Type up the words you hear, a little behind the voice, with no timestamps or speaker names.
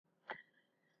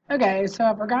Okay, so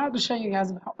I forgot to show you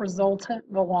guys about resultant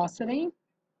velocity.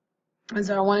 And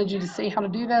so I wanted you to see how to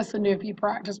do this and do a few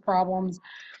practice problems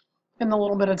in the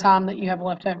little bit of time that you have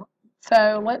left over.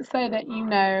 So let's say that you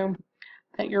know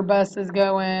that your bus is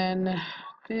going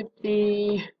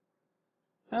 50,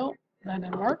 well, that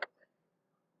didn't work,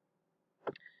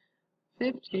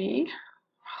 50,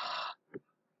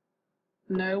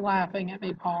 no laughing at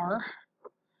me, Par,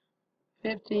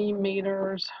 50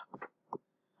 meters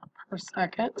per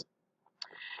second.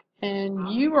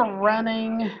 And you are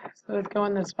running, so it's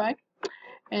going this way,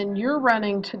 and you're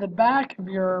running to the back of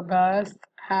your bus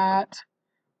at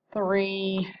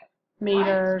 3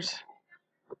 meters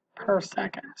per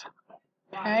second.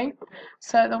 Okay,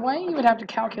 so the way you would have to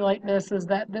calculate this is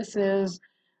that this is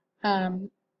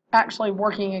actually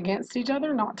working against each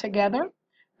other, not together.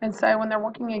 And so when they're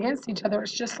working against each other,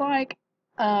 it's just like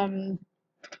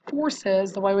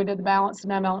forces, the way we did the balanced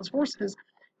and unbalanced forces,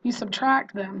 you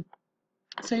subtract them.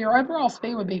 So your overall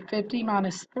speed would be 50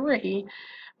 minus 3,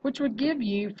 which would give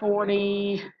you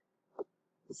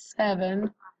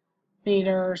 47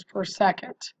 meters per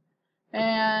second.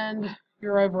 And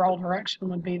your overall direction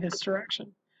would be this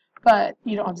direction. But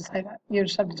you don't have to say that. You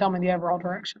just have to tell me the overall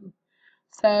direction.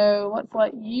 So let's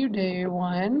let you do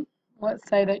one. Let's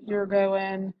say that you're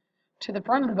going to the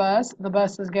front of the bus. The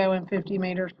bus is going 50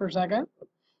 meters per second.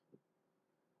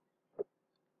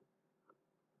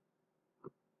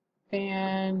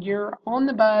 And you're on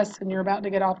the bus and you're about to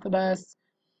get off the bus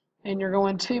and you're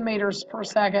going 2 meters per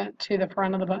second to the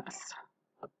front of the bus.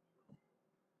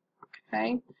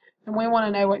 Okay, and we want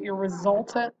to know what your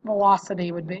resultant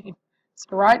velocity would be.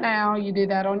 So right now you do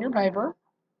that on your paper.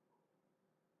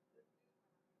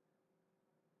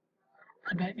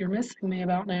 I bet you're missing me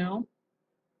about now.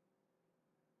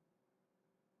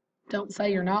 Don't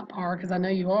say you're not, Par, because I know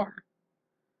you are.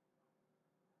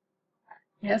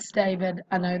 Yes, David,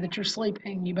 I know that you're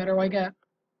sleeping. You better wake up.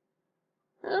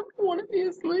 I don't want to be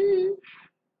asleep.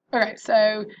 Okay,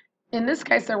 so in this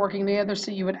case, they're working together, so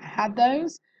you would add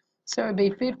those. So it would be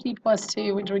 50 plus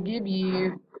 2, which would give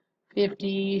you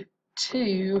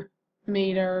 52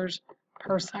 meters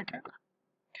per second.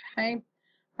 Okay,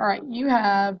 all right, you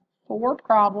have 4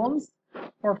 problems,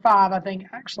 or 5, I think,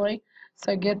 actually.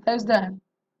 So get those done.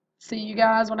 See you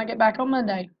guys when I get back on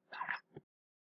Monday.